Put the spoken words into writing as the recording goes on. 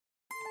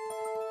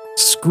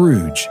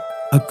Scrooge,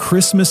 A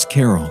Christmas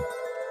Carol,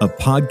 a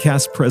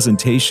podcast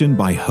presentation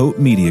by Hope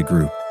Media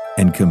Group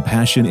and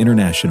Compassion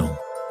International,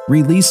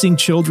 releasing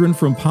children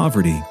from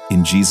poverty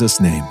in Jesus'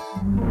 name.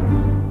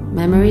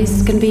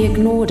 Memories can be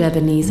ignored,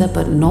 Ebenezer,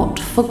 but not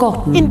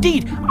forgotten.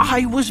 Indeed,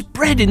 I was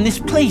bred in this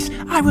place.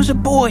 I was a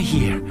boy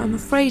here. I'm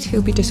afraid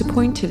he'll be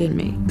disappointed in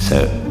me.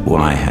 So,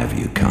 why have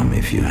you come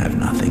if you have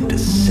nothing to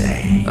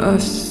say? A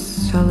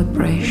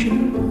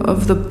celebration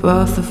of the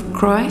birth of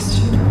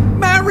Christ?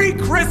 Merry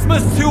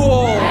Christmas to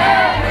all!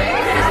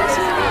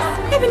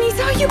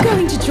 Ebenezer, are you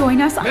going to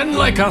join us? Men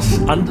like us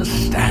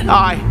understand.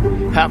 I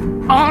have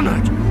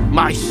honored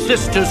my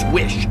sister's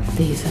wish.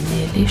 These are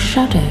merely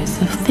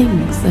shadows of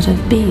things that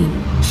have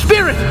been.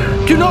 Spirit,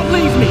 do not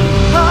leave me!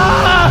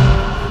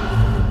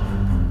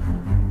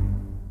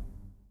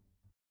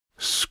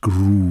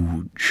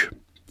 Scrooge,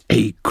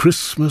 A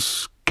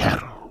Christmas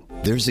Carol.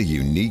 There's a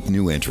unique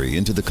new entry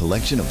into the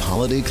collection of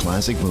holiday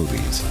classic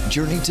movies,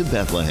 Journey to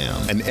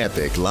Bethlehem, an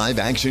epic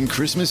live-action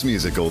Christmas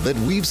musical that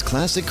weaves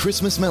classic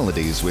Christmas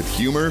melodies with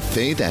humor,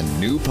 faith, and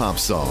new pop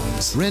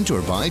songs. Rent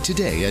or buy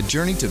today at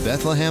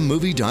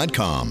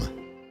JourneyToBethlehemMovie.com.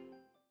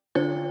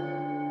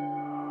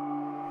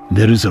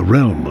 There is a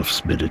realm of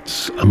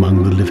spirits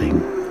among the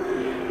living,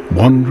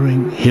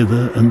 wandering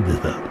hither and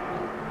thither.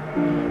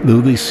 Though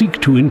they seek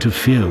to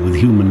interfere with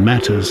human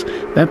matters,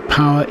 that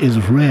power is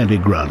rarely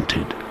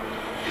granted.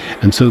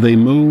 And so they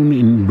moan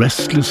in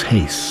restless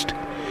haste,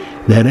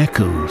 their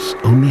echoes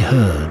only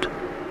heard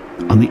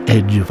on the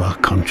edge of our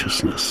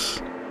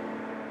consciousness.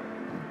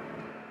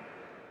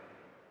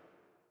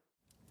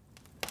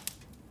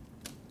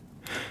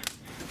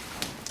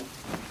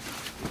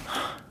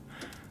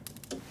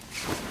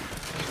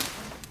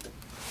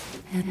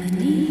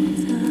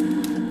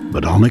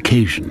 But on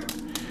occasion,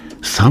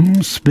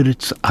 some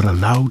spirits are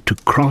allowed to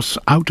cross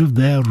out of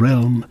their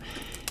realm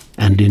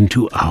and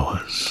into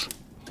ours.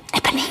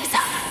 Ebenezer!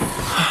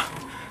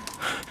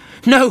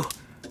 No!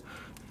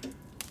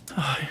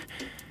 Oh,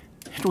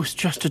 it was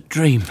just a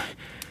dream.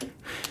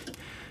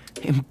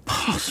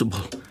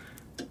 Impossible.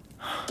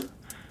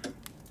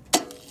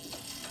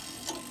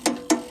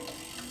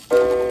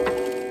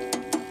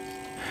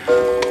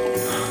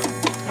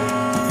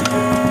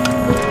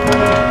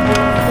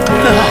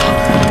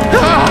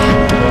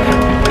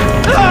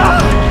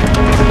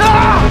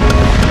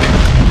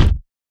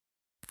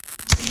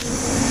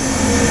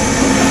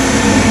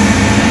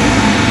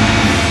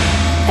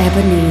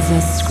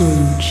 Ebenezer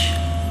Scrooge.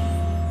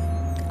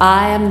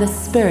 I am the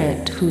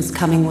spirit whose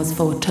coming was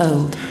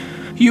foretold.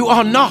 You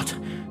are not!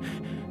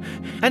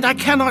 And I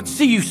cannot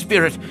see you,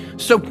 Spirit,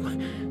 so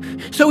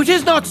it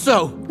is not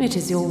so! It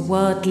is your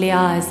worldly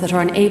eyes that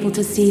are unable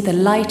to see the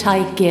light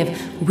I give.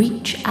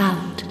 Reach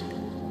out.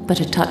 But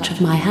a touch of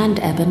my hand,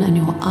 Eben, and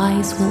your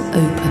eyes will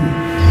open.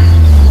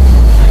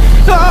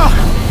 Ah!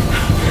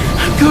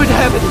 Good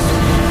heavens!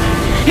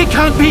 It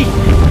can't be!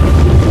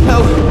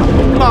 Oh,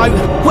 my...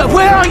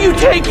 Where are you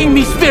taking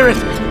me, Spirit?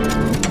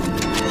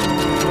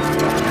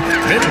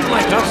 Men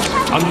like us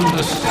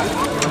understand.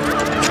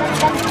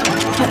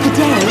 But the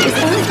day is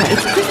over.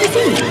 It's Christmas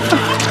Eve.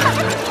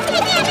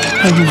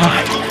 Oh, my...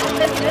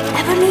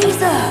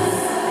 Ebenezer!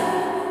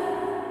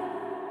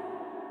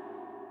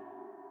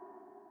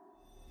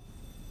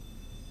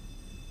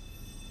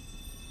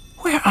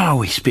 Where are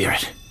we,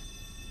 Spirit?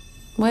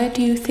 Where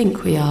do you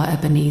think we are,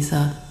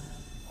 Ebenezer?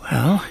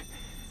 Well,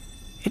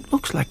 it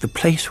looks like the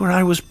place where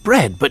I was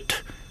bred,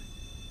 but...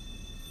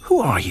 Who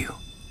are you,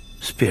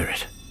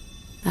 Spirit?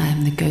 I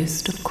am the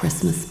ghost of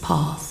Christmas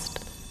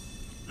past.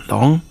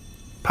 Long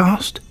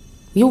past?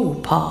 Your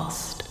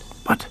past.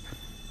 But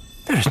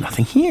there is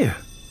nothing here.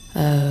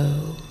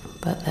 Oh,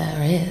 but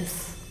there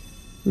is.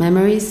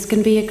 Memories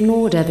can be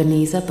ignored,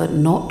 Ebenezer, but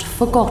not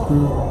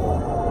forgotten.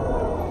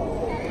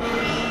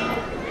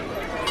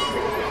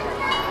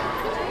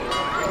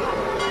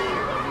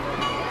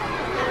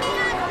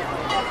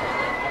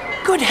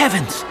 Good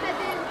heavens!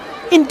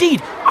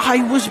 Indeed,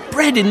 I was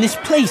bred in this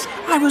place.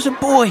 I was a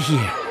boy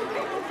here.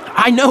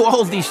 I know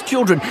all these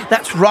children.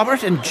 That's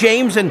Robert and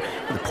James, and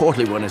the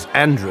portly one is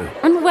Andrew.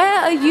 And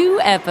where are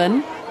you,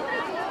 Eben?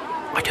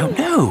 I don't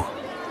know.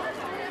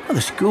 Well,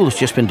 the school has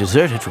just been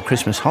deserted for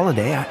Christmas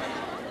holiday.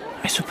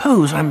 I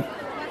suppose I'm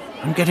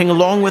getting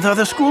along with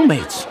other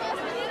schoolmates.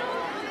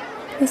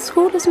 The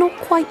school is not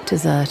quite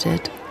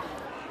deserted.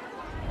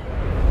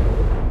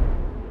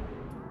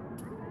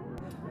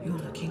 You're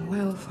looking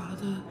well,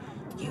 Father.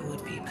 You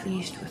would be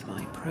pleased with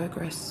my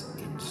progress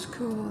in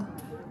school.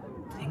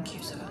 Thank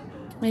you, sir.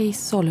 A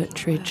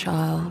solitary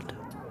child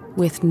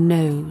with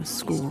no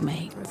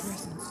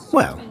schoolmates.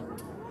 Well,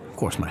 of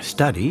course my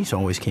studies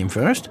always came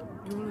first.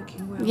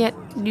 Yet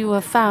you were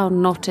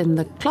found not in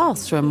the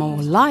classroom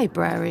or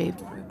library,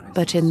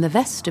 but in the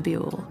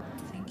vestibule.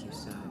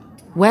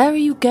 Where are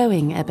you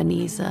going,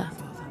 Ebenezer?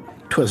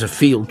 'Twas a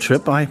field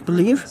trip, I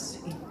believe.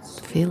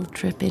 Field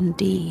trip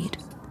indeed.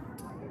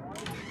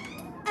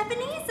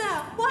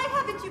 Ebenezer, why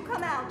haven't you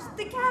come out?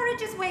 The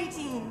carriage is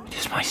waiting. It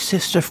is my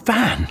sister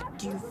Fan.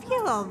 Do you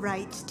feel all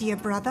right, dear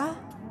brother?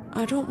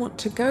 I don't want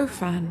to go,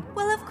 Fan.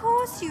 Well, of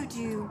course you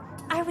do.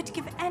 I would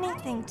give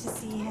anything to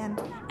see him.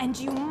 And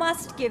you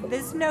must give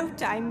this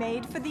note I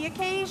made for the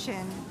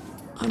occasion.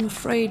 I'm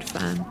afraid,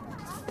 Fan.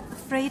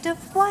 Afraid of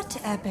what,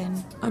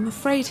 Eben? I'm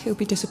afraid he'll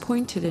be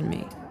disappointed in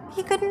me.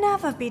 He could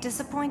never be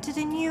disappointed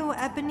in you,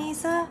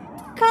 Ebenezer.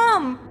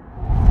 Come!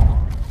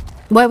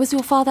 Where was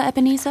your father,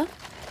 Ebenezer?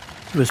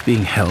 He was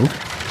being held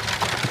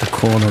at the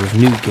corner of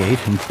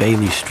Newgate and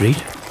Bailey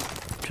Street,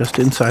 just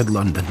inside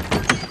London,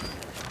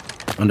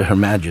 under Her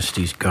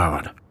Majesty's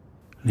guard,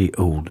 the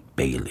Old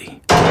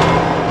Bailey.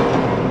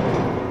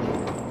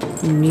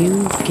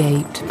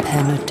 Newgate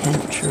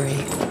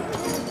Penitentiary.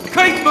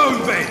 Keep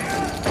moving!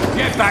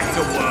 Get back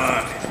to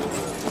work!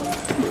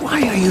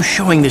 Why are you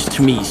showing this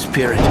to me,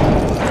 Spirit?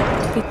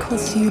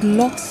 Because you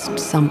lost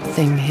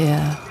something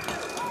here.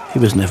 He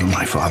was never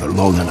my father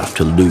long enough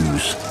to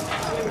lose.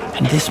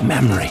 And this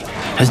memory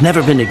has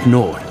never been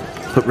ignored,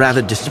 but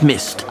rather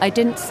dismissed. I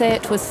didn't say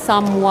it was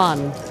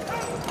someone.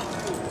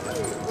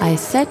 I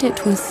said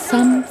it was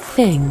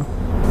something.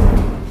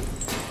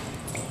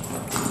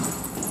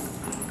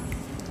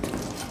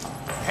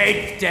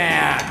 Head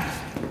down.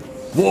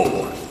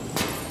 Walk.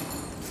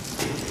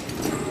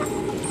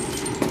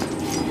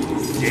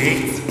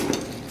 Sit.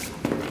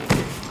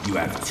 You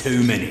have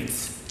 2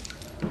 minutes.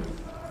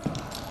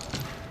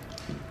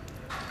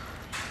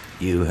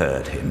 You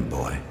heard him,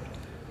 boy.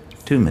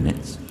 2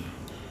 minutes.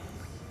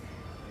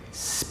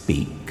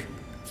 Speak.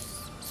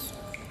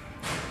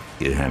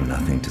 You have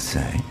nothing to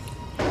say?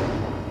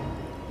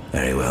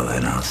 Very well,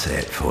 then I'll say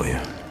it for you.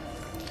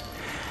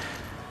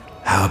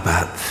 How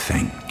about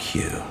thank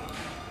you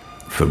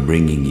for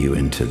bringing you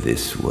into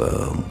this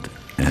world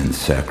and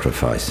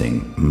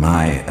sacrificing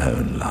my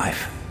own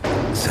life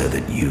so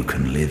that you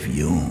can live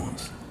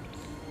yours?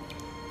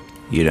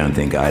 You don't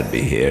think I'd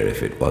be here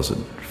if it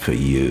wasn't for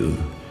you,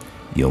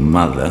 your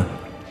mother,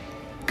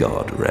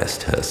 God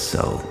rest her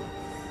soul,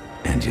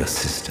 and your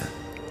sister?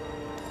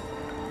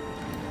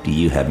 Do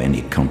you have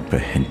any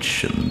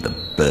comprehension the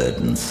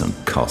burdensome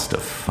cost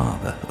of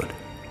fatherhood?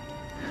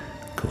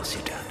 Of course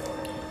you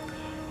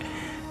don't.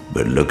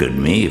 But look at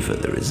me for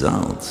the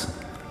results.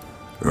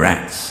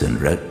 Rats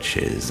and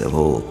roaches of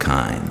all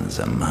kinds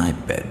are my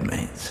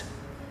bedmates,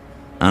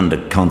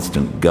 under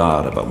constant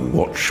guard of a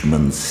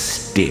watchman's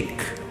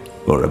stick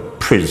or a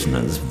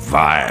prisoner's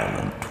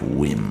violent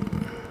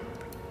whim.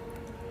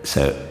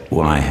 So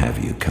why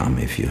have you come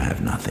if you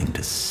have nothing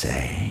to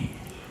say?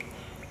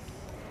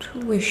 To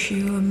wish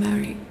you a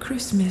Merry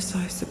Christmas,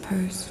 I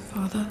suppose,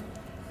 Father.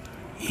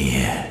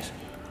 Yes.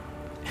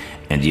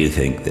 And you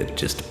think that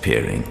just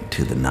appearing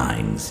to the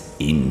nines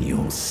in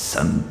your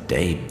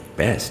Sunday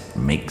best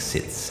makes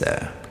it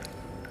so?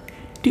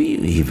 Do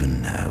you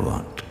even know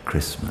what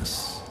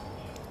Christmas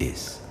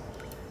is?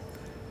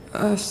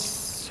 A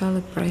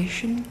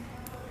celebration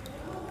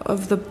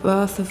of the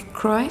birth of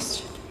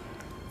Christ?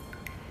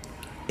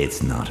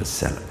 It's not a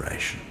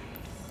celebration.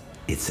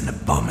 It's an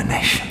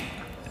abomination.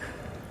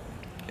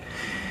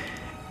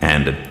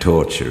 And a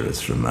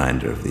torturous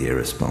reminder of the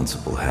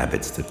irresponsible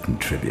habits that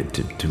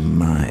contributed to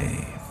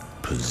my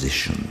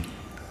position.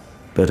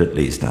 But at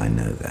least I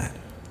know that.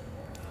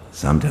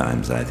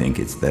 Sometimes I think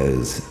it's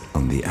those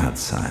on the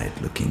outside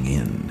looking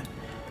in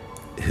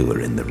who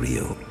are in the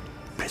real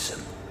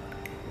prison.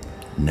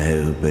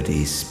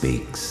 Nobody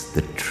speaks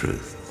the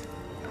truth.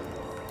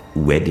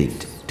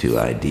 Wedded to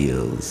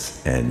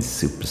ideals and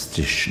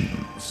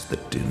superstitions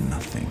that do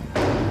nothing.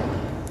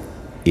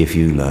 If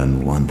you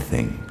learn one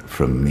thing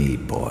from me,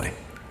 boy,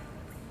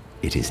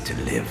 it is to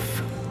live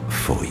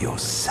for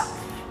yourself.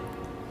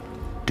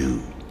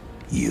 Do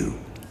you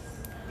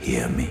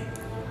hear me?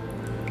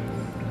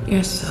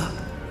 Yes, sir.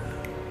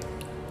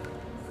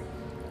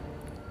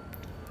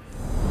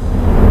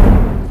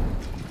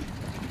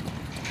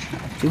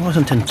 He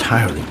wasn't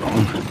entirely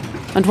wrong.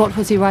 And what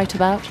was he right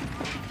about?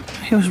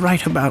 He was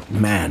right about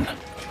man,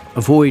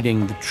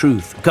 avoiding the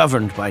truth,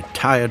 governed by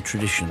tired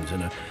traditions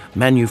and a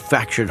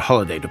manufactured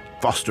holiday to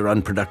foster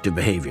unproductive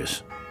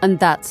behaviors. And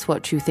that's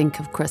what you think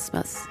of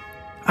Christmas?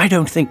 I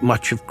don't think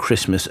much of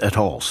Christmas at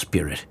all,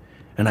 Spirit,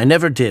 and I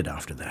never did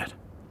after that.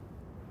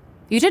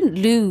 You didn't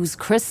lose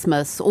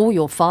Christmas or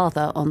your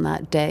father on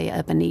that day,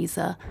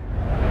 Ebenezer.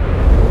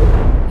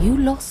 You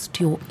lost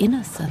your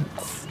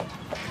innocence,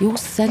 your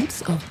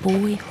sense of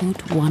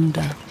boyhood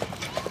wonder,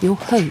 your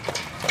hope.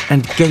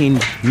 And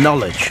gained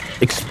knowledge,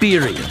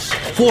 experience,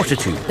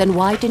 fortitude. Then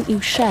why didn't you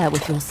share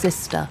with your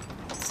sister?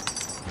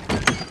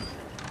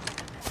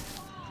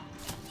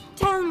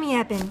 Tell me,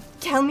 Eben.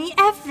 Tell me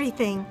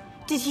everything.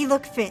 Did he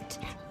look fit?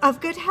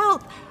 Of good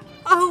health?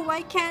 Oh,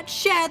 I can't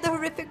share the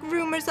horrific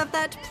rumors of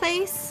that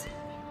place.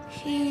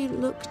 He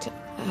looked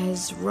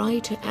as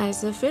right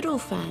as a fiddle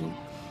fan,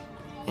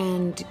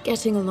 and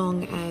getting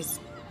along as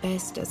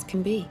best as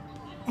can be.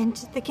 And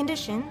the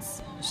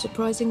conditions?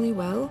 Surprisingly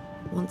well,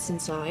 once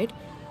inside.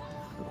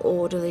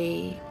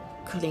 Orderly,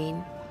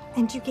 clean.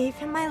 And you gave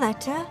him my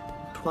letter?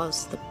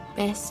 'Twas the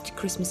best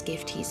Christmas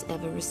gift he's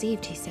ever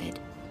received, he said.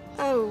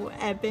 Oh,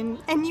 Eben,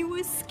 and you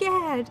were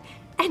scared.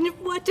 And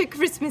what a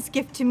Christmas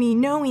gift to me,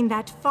 knowing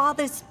that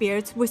Father's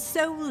spirits were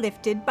so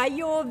lifted by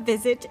your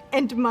visit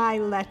and my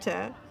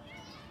letter.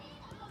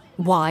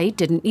 Why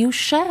didn't you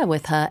share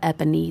with her,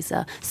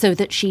 Ebenezer, so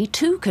that she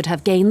too could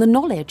have gained the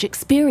knowledge,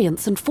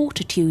 experience, and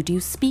fortitude you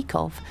speak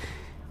of?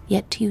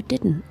 Yet you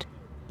didn't.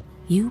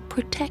 You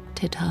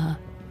protected her,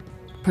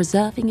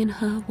 preserving in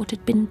her what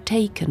had been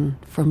taken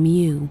from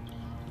you.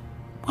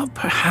 Well,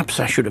 perhaps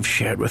I should have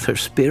shared with her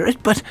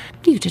spirit, but...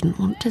 You didn't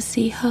want to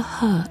see her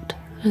hurt,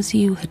 as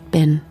you had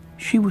been.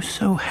 She was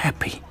so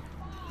happy.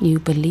 You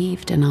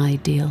believed in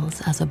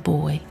ideals as a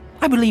boy.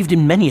 I believed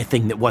in many a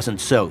thing that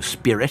wasn't so,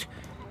 Spirit.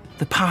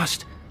 The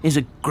past is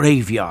a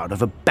graveyard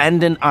of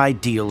abandoned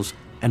ideals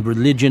and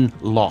religion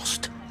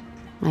lost.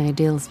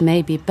 Ideals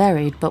may be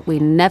buried, but we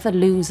never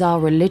lose our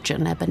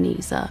religion,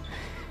 Ebenezer.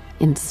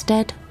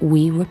 Instead,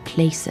 we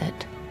replace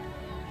it,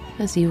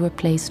 as you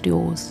replaced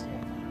yours.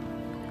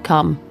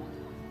 Come.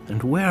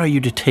 And where are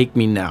you to take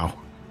me now?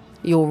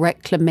 Your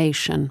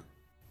reclamation.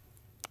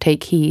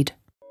 Take heed.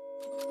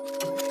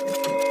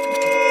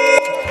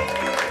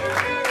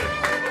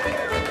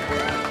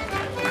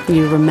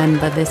 You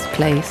remember this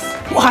place?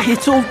 Why,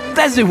 it's old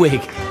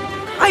Fezziwig.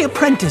 I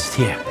apprenticed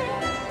here.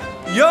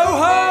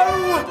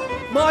 Yo-ho!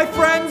 My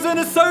friends and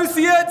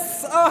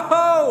associates,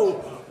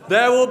 oh-ho!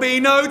 There will be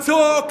no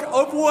talk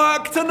of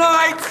work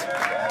tonight.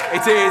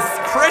 It is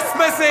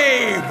Christmas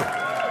Eve.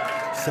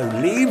 So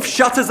leave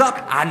shutters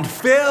up and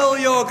fill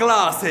your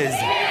glasses.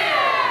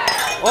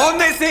 On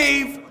this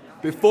eve,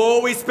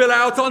 before we spill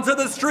out onto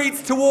the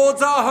streets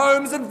towards our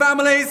homes and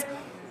families,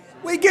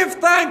 we give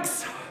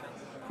thanks,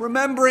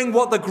 remembering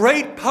what the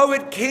great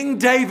poet King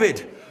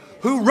David,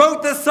 who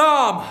wrote the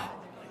psalm,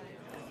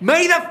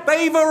 "May the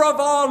favor of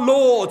our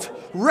Lord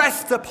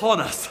rest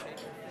upon us.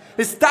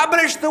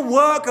 Establish the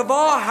work of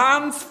our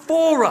hands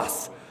for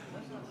us."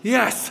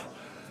 Yes,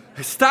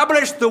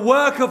 establish the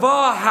work of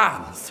our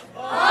hands.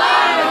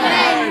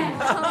 Amen.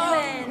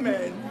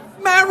 Amen.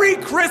 Merry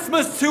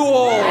Christmas to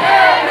all.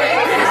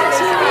 Merry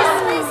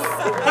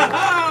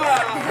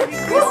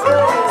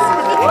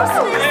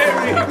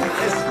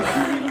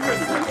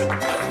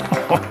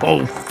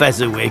Oh,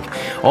 Fezziwig.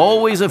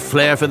 Always a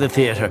flair for the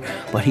theatre,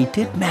 but he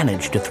did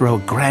manage to throw a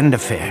grand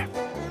affair.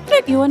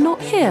 Yet you are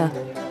not here,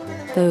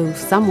 though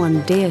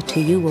someone dear to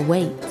you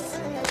awaits.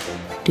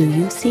 Do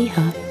you see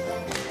her?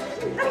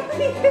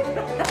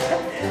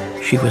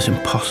 She was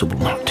impossible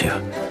not to,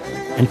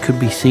 and could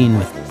be seen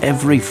with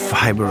every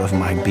fibre of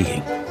my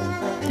being.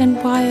 Then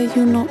why are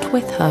you not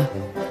with her?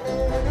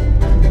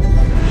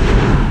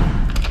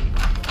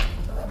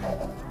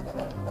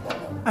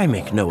 I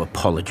make no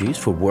apologies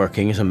for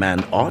working as a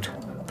man ought.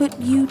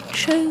 But you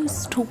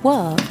chose to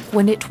work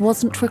when it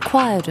wasn't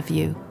required of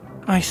you.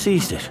 I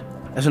seized it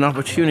as an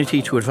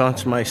opportunity to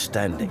advance my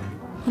standing.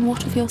 And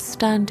what of your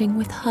standing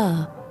with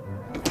her?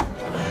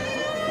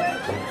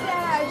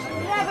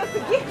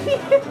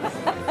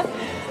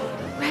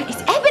 Where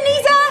is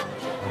Ebenezer?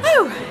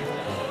 Oh!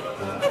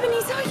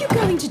 Ebenezer, are you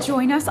going to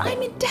join us?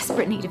 I'm in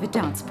desperate need of a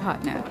dance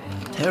partner.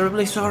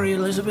 Terribly sorry,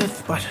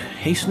 Elizabeth, but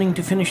hastening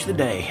to finish the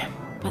day.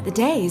 But the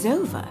day is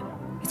over.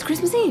 It's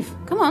Christmas Eve.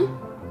 Come on.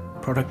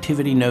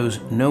 Productivity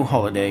knows no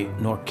holiday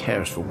nor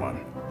cares for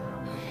one.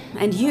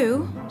 And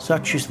you?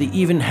 Such is the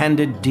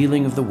even-handed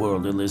dealing of the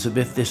world,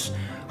 Elizabeth. This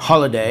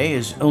holiday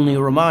is only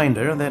a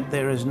reminder that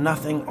there is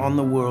nothing on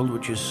the world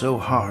which is so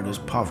hard as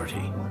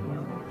poverty.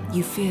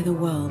 You fear the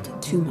world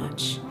too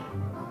much.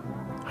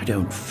 I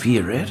don't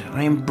fear it.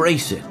 I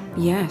embrace it.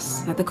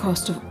 Yes, at the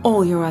cost of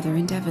all your other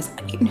endeavors.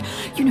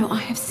 You know,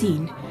 I have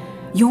seen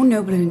your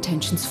nobler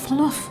intentions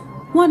fall off,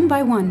 one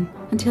by one,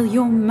 until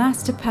your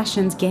master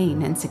passions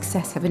gain and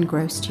success have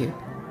engrossed you.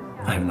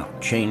 I have not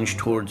changed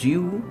towards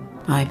you.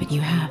 Aye, but you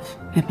have,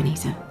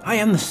 Ebenezer. I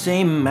am the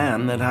same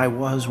man that I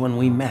was when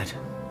we met.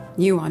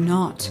 You are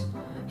not.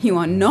 You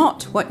are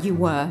not what you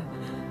were.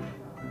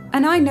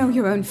 And I know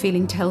your own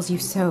feeling tells you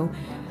so.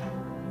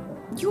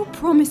 Your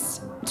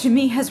promise to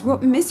me has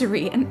wrought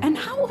misery, and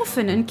how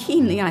often and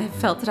keenly I have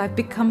felt that I've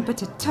become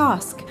but a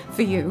task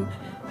for you.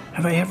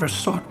 Have I ever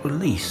sought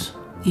release?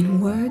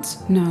 In words,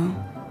 no.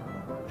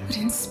 But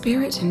in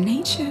spirit and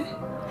nature?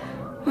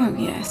 Oh,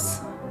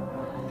 yes.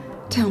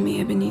 Tell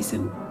me,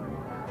 Ebenezer,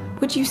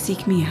 would you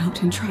seek me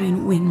out and try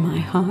and win my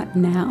heart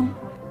now?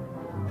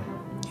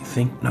 You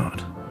think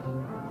not?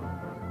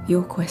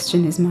 Your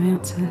question is my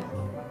answer.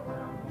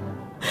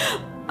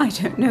 I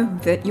don't know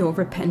that your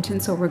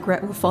repentance or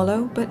regret will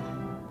follow, but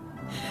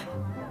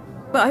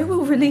I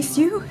will release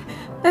you,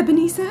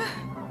 Ebenezer,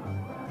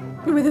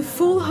 with a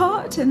full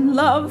heart and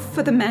love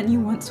for the man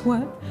you once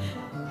were.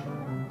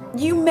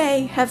 You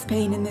may have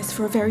pain in this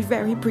for a very,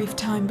 very brief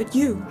time, but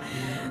you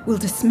will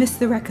dismiss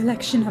the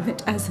recollection of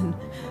it as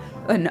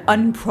an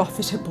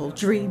unprofitable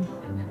dream.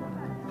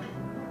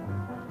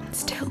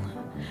 Still,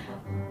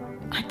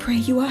 I pray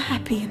you are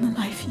happy in the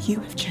life you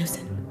have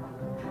chosen.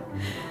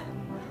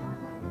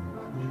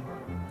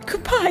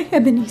 Goodbye,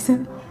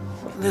 Ebenezer.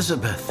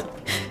 Elizabeth.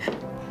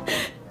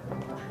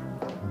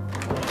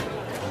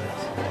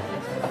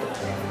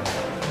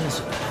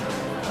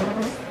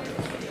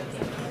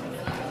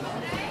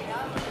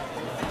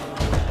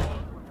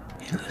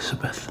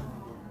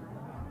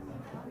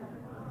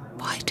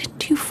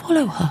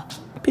 follow her?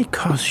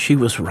 Because she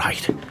was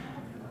right.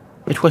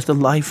 It was the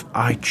life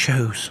I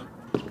chose.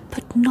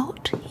 But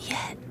not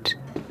yet.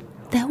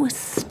 There was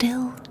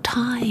still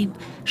time.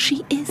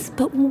 She is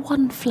but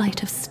one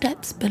flight of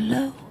steps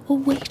below,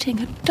 awaiting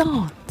a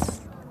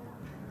dance.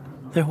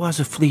 There was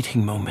a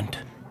fleeting moment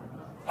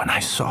when I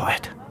saw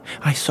it.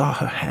 I saw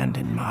her hand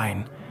in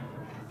mine,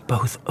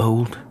 both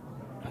old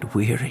and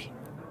weary,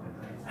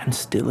 and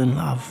still in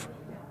love.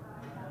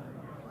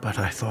 But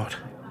I thought...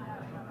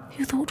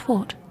 You thought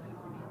what?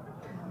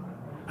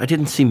 I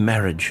didn't see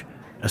marriage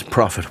as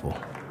profitable.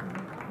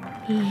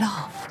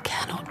 Love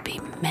cannot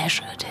be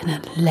measured in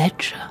a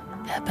ledger,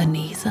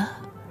 Ebenezer.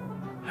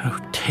 Oh,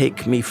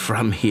 take me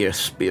from here,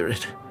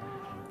 Spirit.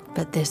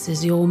 But this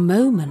is your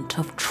moment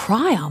of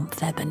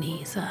triumph,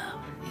 Ebenezer,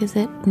 is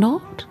it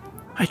not?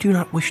 I do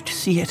not wish to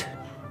see it.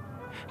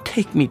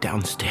 Take me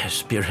downstairs,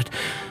 Spirit.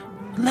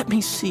 Let me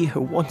see her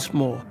once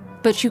more.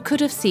 But you could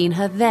have seen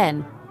her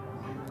then.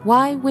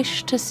 Why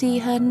wish to see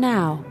her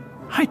now?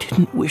 I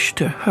didn't wish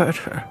to hurt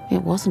her.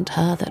 It wasn't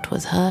her that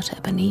was hurt,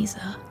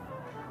 Ebenezer.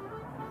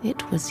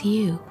 It was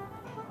you.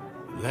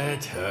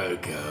 Let her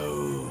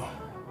go.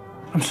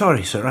 I'm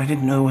sorry, sir. I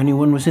didn't know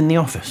anyone was in the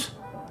office.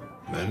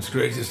 Man's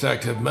greatest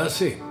act of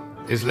mercy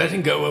is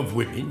letting go of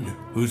women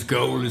whose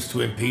goal is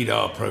to impede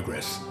our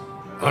progress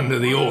under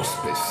the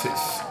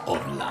auspices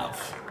of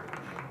love.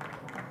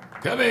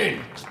 Come in.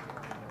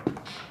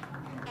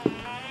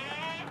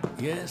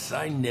 Yes,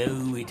 I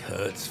know it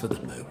hurts for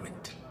the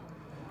moment,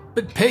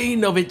 but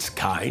pain of its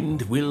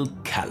kind will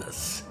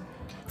callous,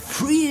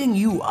 freeing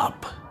you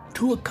up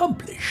to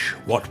accomplish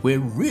what we're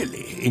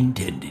really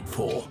intended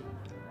for.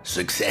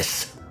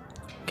 Success.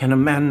 Can a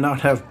man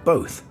not have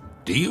both?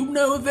 Do you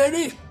know of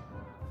any?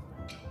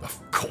 Of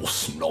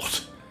course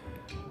not.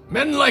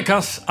 Men like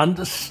us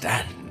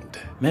understand.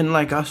 Men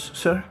like us,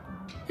 sir?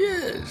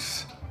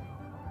 Yes.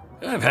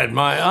 I've had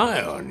my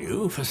eye on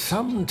you for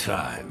some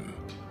time.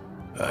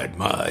 I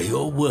admire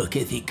your work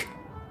ethic,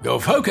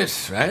 your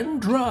focus and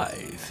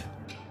drive.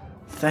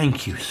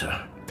 Thank you,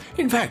 sir.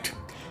 In fact,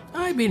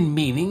 I've been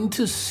meaning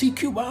to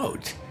seek you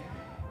out.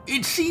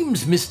 It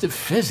seems Mr.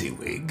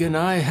 Fezziwig and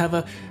I have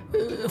a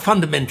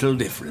fundamental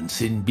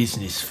difference in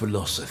business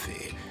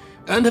philosophy,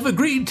 and have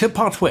agreed to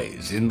part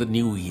ways in the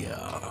new year.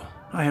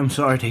 I am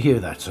sorry to hear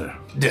that, sir.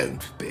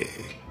 Don't be.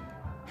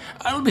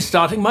 I'll be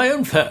starting my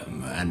own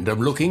firm, and I'm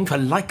looking for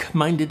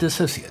like-minded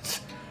associates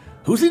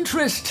whose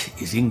interest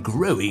is in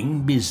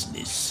growing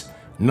business,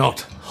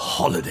 not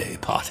holiday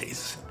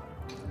parties.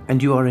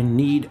 And you are in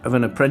need of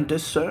an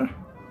apprentice, sir?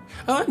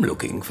 I'm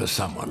looking for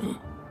someone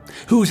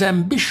whose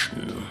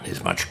ambition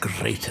is much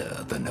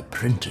greater than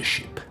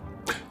apprenticeship.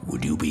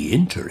 Would you be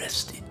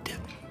interested?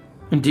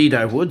 Indeed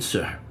I would,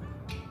 sir,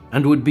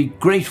 and would be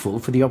grateful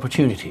for the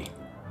opportunity.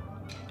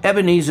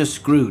 Ebenezer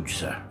Scrooge,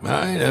 sir.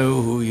 I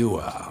know who you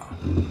are.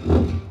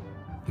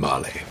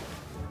 Marley.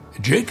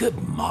 Jacob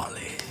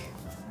Marley.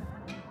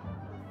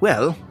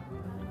 Well,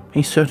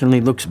 he certainly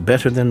looks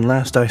better than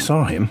last I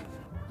saw him.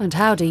 And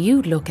how do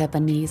you look,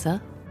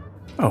 Ebenezer?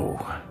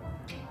 Oh,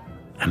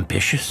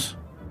 ambitious,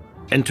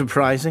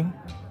 enterprising,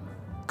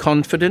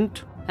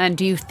 confident. And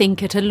do you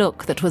think it a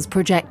look that was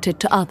projected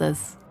to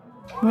others?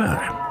 Well,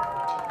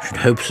 I should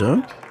hope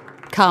so.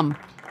 Come.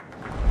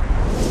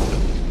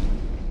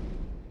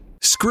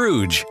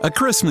 Scrooge, A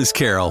Christmas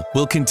Carol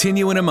will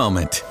continue in a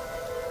moment.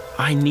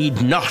 I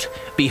need not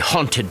be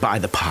haunted by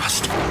the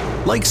past.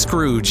 Like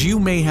Scrooge, you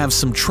may have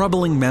some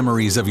troubling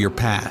memories of your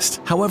past.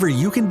 However,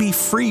 you can be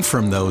free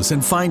from those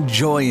and find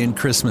joy in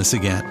Christmas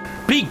again.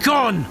 Be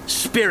gone,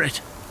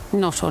 Spirit!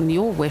 Not on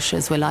your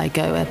wishes will I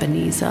go,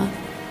 Ebenezer.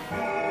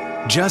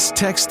 Just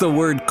text the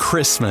word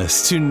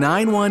Christmas to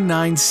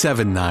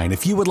 91979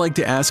 if you would like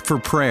to ask for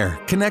prayer,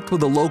 connect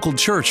with a local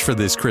church for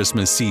this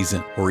Christmas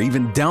season, or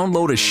even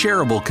download a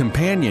shareable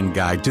companion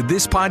guide to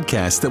this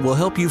podcast that will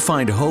help you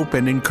find hope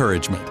and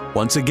encouragement.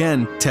 Once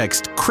again,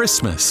 text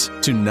Christmas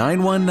to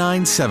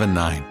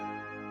 91979.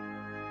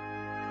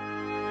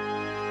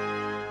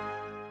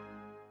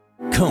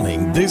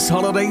 Coming this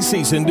holiday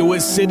season to a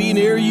city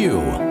near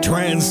you,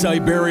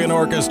 Trans-Siberian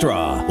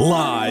Orchestra,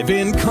 live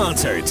in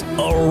concert.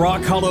 A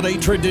rock holiday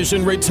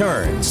tradition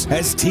returns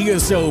as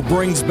TSO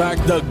brings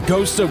back the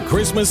Ghost of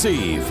Christmas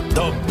Eve,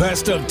 the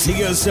best of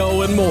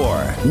TSO and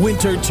more.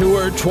 Winter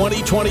Tour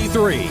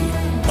 2023.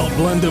 A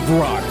blend of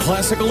rock,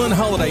 classical, and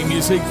holiday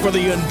music for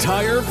the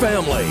entire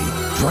family.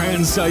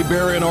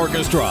 Trans-Siberian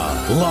Orchestra,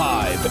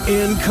 live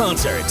in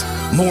concert.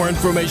 More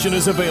information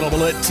is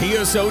available at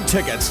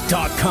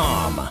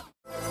tsotickets.com.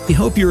 We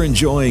hope you're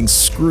enjoying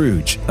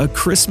Scrooge, A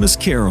Christmas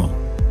Carol.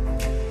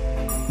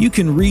 You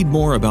can read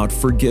more about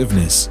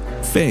forgiveness,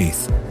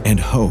 faith, and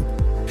hope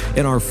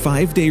in our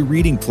 5-day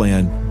reading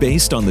plan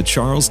based on the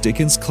Charles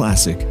Dickens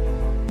classic.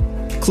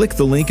 Click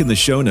the link in the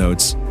show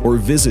notes or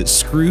visit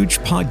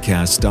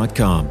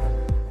ScroogePodcast.com.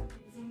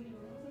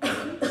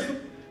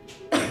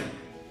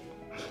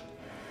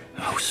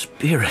 Oh,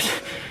 Spirit,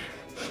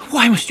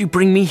 why must you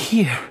bring me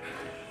here?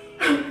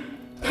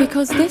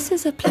 Because this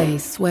is a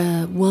place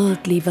where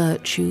worldly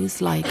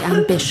virtues like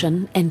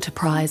ambition,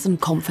 enterprise,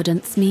 and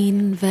confidence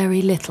mean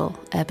very little,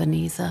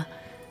 Ebenezer.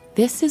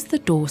 This is the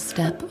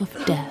doorstep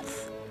of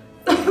death.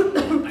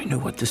 I know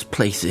what this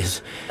place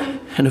is,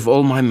 and of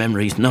all my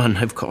memories, none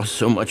have caused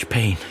so much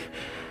pain.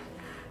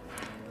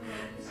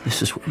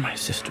 This is where my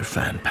sister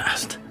Fan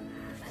passed.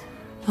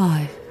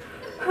 Aye.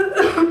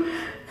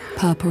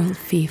 Puerperal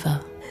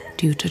fever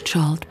due to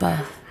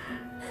childbirth.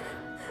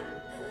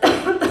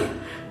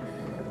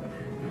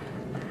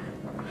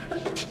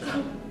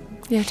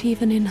 Yet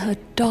even in her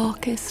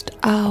darkest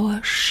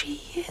hour, she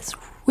is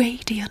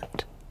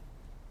radiant.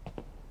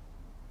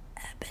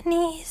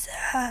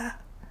 Ebenezer,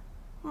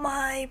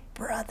 my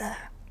brother,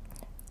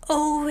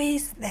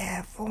 always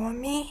there for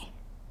me.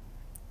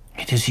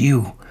 It is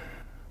you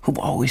who've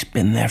always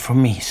been there for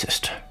me,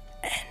 sister.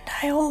 And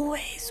I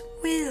always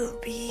will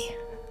be.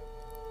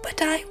 But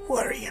I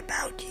worry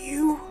about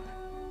you.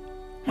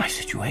 My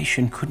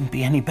situation couldn't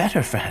be any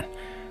better, Fan.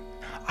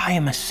 I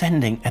am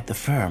ascending at the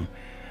firm,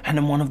 and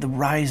am one of the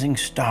rising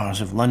stars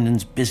of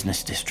London's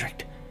business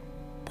district.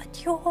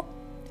 But your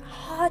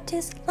heart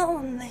is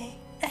lonely,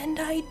 and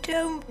I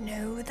don't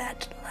know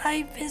that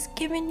life has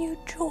given you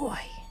joy.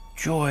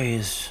 Joy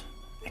is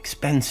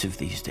expensive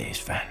these days,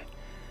 Fan.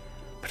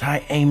 But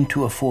I aim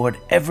to afford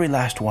every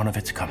last one of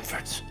its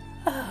comforts.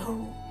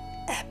 Oh,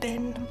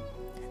 Eben,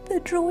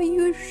 the joy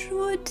you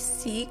should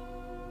seek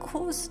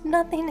costs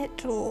nothing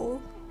at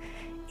all.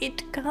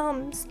 It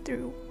comes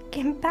through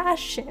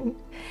compassion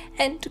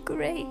and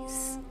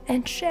grace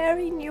and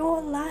sharing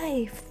your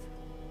life.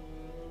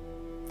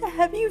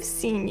 Have you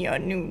seen your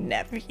new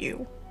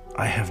nephew?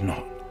 I have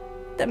not.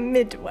 The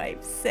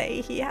midwives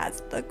say he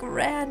has the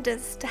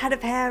grandest head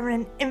of hair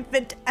an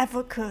infant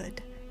ever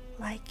could,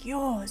 like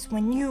yours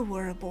when you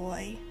were a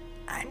boy.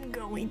 I'm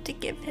going to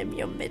give him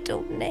your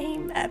middle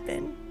name,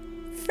 Eben.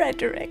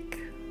 Frederick.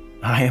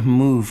 I am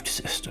moved,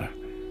 sister,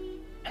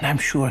 and I'm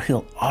sure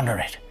he'll honor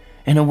it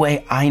in a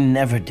way I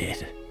never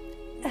did.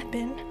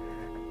 Eben,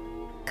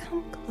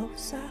 come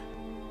closer.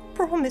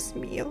 Promise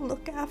me you'll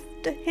look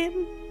after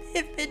him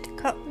if it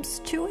comes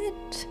to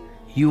it.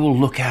 You will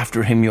look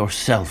after him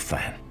yourself,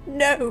 Fan.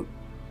 No,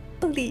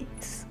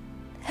 please.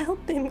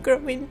 Help him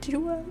grow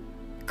into a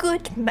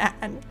good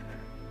man.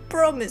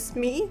 Promise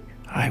me.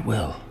 I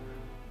will.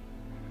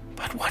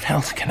 But what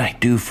else can I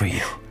do for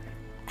you?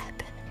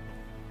 Eben.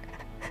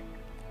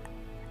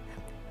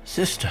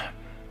 Sister.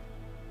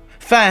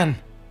 Fan!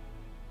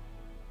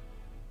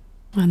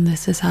 And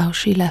this is how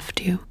she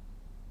left you.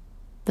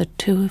 The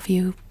two of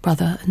you,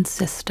 brother and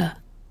sister,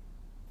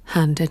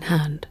 hand in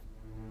hand.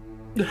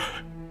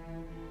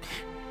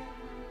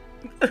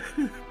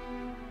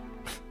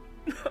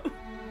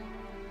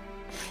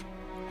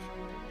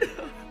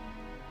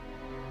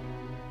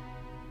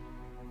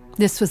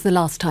 This was the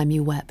last time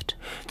you wept.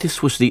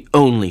 This was the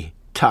only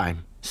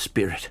time,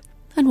 Spirit.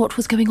 And what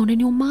was going on in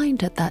your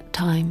mind at that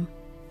time?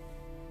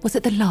 Was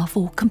it the love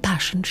or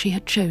compassion she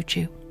had showed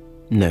you?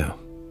 No,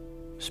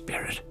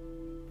 Spirit.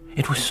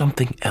 It was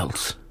something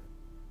else.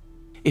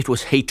 It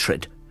was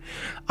hatred.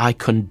 I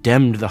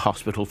condemned the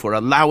hospital for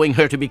allowing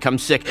her to become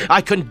sick.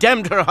 I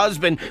condemned her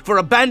husband for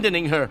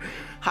abandoning her.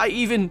 I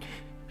even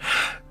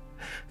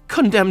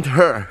condemned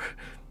her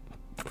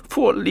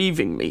for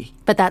leaving me.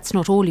 But that's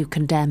not all you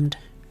condemned.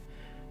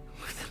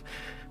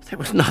 There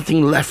was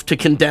nothing left to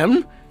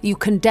condemn. You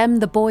condemn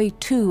the boy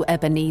too,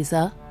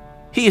 Ebenezer.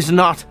 He is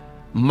not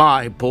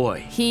my boy.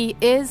 He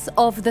is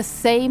of the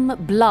same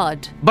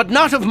blood. But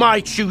not of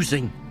my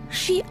choosing.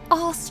 She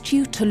asked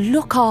you to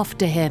look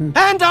after him.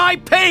 And I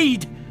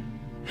paid!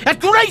 At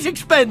great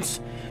expense!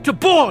 To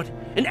board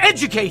and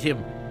educate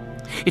him.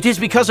 It is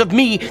because of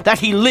me that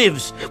he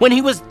lives when he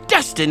was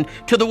destined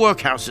to the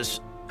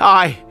workhouses.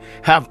 I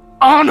have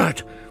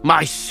honored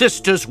my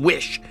sister's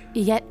wish.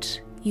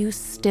 Yet you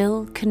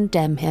still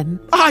condemn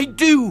him. I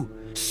do,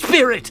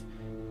 Spirit.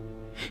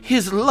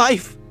 His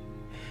life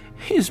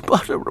is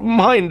but a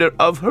reminder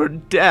of her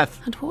death.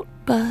 And what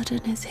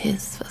burden is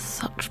his for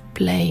such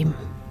blame?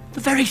 The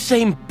very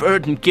same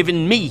burden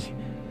given me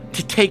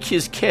to take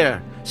his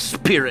care,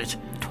 Spirit.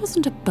 It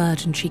wasn't a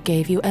burden she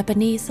gave you,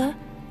 Ebenezer.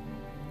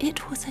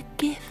 It was a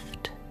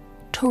gift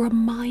to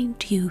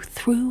remind you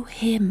through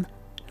him,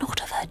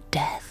 not of her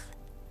death,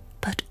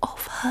 but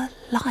of her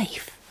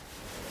life.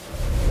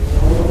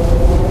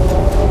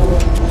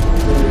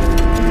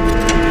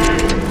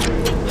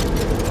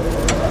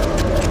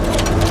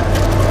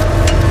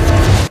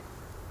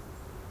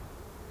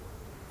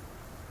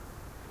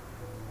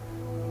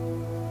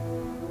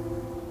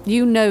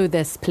 You know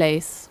this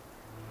place.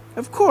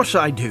 Of course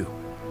I do.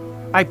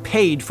 I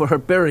paid for her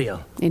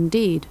burial.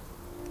 Indeed.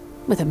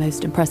 With a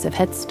most impressive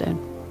headstone.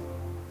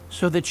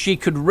 So that she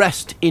could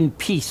rest in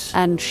peace.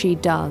 And she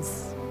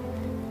does.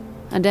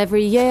 And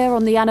every year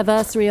on the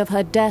anniversary of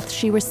her death,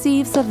 she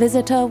receives a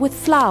visitor with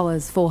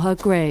flowers for her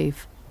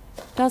grave.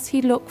 Does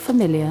he look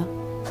familiar?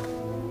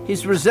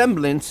 His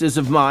resemblance is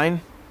of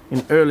mine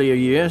in earlier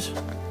years.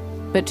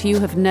 But you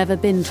have never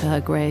been to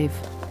her grave.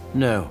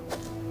 No,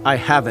 I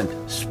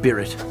haven't,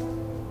 Spirit.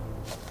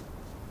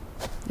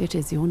 It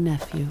is your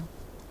nephew.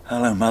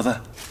 Hello,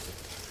 Mother.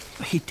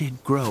 He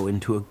did grow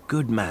into a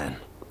good man.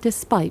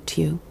 Despite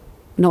you,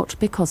 not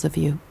because of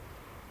you.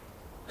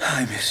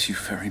 I miss you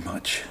very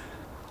much.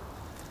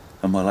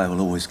 And while I will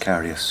always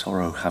carry a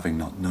sorrow having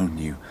not known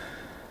you,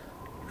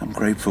 I'm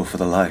grateful for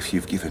the life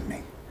you've given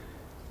me.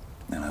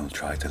 And I will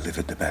try to live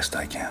it the best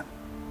I can.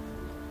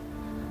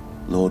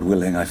 Lord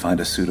willing, I find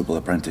a suitable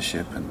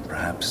apprenticeship and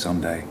perhaps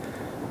someday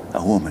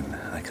a woman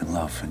I can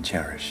love and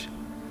cherish.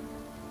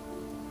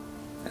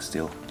 I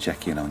still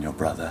check in on your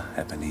brother,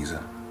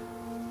 Ebenezer.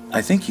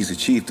 I think he's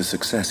achieved the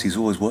success he's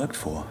always worked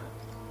for.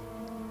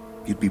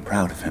 You'd be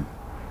proud of him.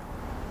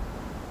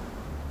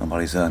 And while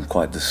he's earned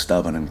quite the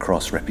stubborn and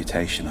cross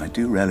reputation, I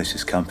do relish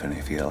his company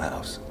if he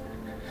allows.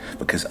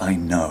 Because I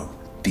know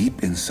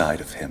deep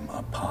inside of him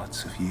are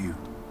parts of you,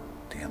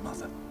 dear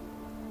Mother.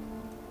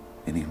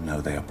 And even though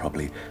they are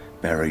probably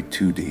buried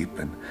too deep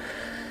and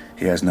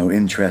he has no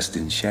interest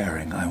in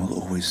sharing, I will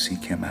always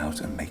seek him out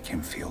and make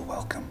him feel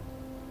welcome.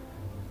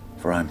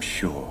 For I'm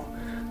sure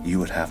you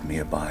would have me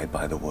abide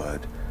by the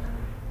word.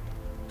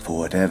 For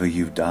whatever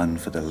you've done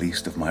for the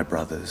least of my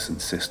brothers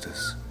and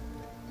sisters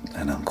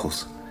and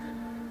uncles,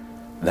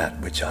 that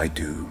which I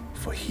do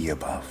for he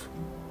above.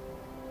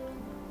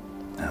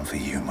 And for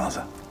you,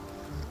 Mother.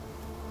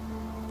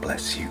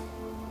 Bless you.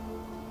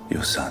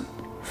 Your son,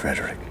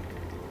 Frederick.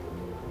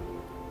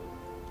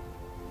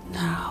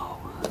 Now,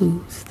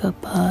 who's the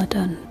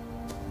burden?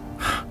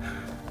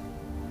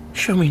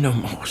 Show me no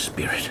more,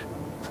 Spirit.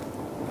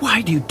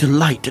 Why do you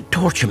delight to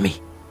torture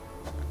me?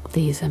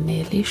 These are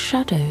merely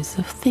shadows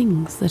of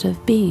things that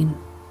have been.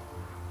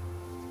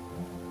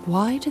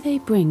 Why do they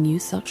bring you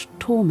such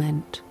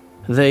torment?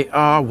 They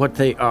are what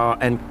they are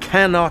and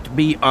cannot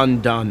be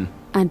undone.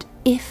 And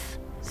if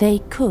they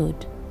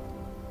could,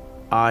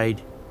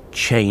 I'd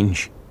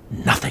change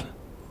nothing.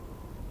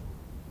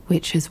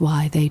 Which is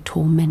why they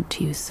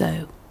torment you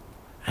so.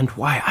 And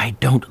why I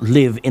don't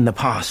live in the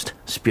past,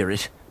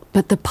 Spirit.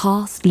 But the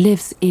past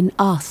lives in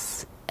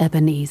us,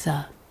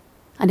 Ebenezer.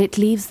 And it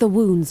leaves the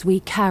wounds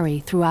we carry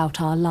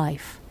throughout our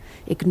life.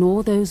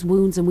 Ignore those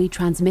wounds and we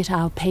transmit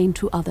our pain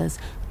to others.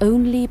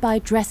 Only by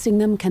dressing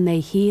them can they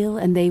heal,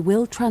 and they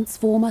will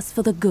transform us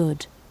for the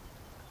good.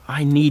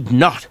 I need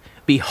not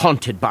be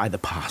haunted by the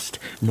past,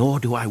 nor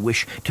do I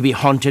wish to be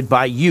haunted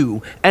by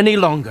you any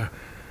longer.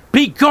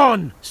 Be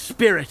gone,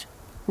 Spirit!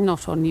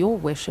 Not on your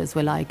wishes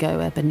will I go,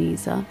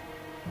 Ebenezer.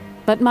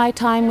 But my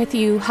time with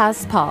you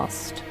has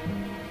passed.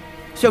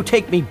 So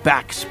take me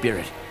back,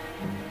 Spirit.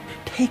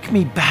 Take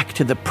me back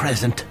to the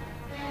present.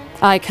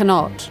 I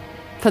cannot,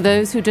 for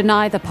those who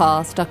deny the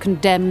past are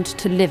condemned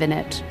to live in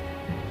it.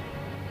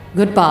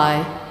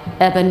 Goodbye,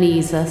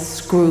 Ebenezer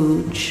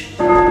Scrooge.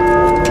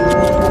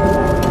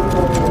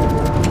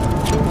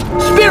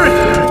 Spirit!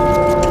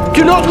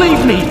 Do not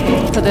leave me!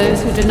 For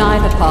those who deny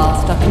the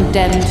past are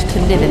condemned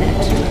to live in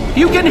it.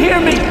 You can hear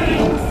me!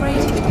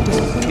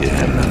 You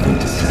have nothing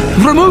to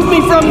say. Remove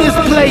me from this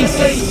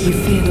place! You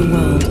fear the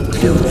world.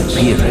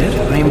 Fear it,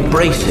 I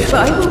embrace it.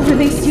 But I will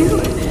release you,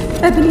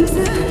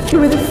 Ebenezer,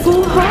 with a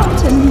full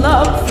heart and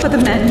love for the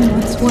man you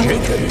once were.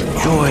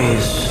 Joy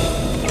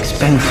is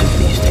expensive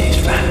these days,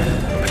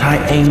 Fran. But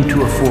I aim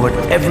to afford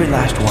every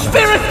last one.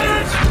 Spirit!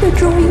 The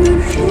joy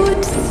you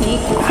should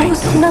seek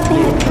costs nothing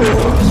at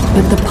all.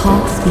 But the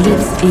past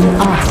lives in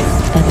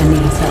us,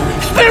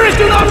 Ebenezer. Spirit,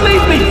 do not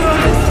leave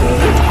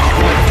me!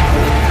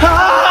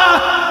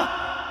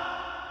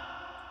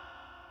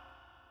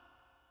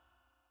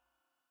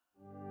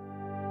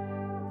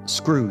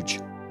 Scrooge,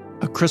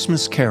 A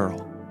Christmas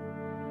Carol,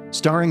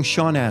 starring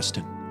Sean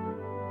Astin,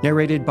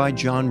 narrated by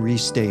John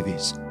Rhys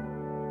Davies,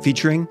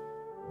 featuring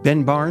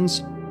Ben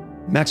Barnes,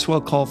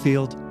 Maxwell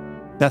Caulfield,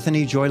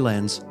 Bethany Joy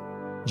Lenz,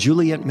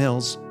 Juliet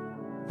Mills,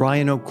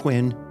 Ryan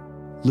O'Quinn,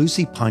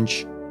 Lucy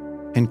Punch,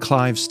 and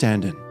Clive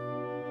Standen.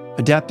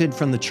 Adapted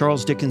from the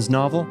Charles Dickens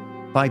novel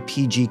by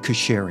P.G.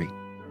 Casheri.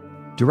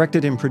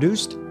 Directed and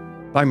produced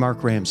by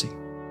Mark Ramsey.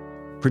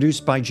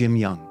 Produced by Jim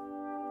Young.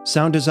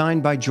 Sound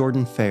designed by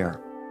Jordan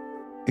Fair.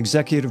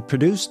 Executive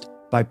produced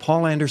by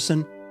Paul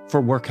Anderson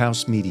for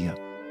Workhouse Media.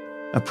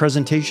 A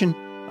presentation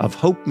of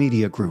Hope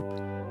Media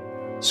Group.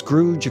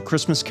 Scrooge, A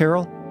Christmas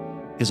Carol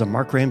is a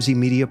Mark Ramsey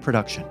Media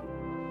production.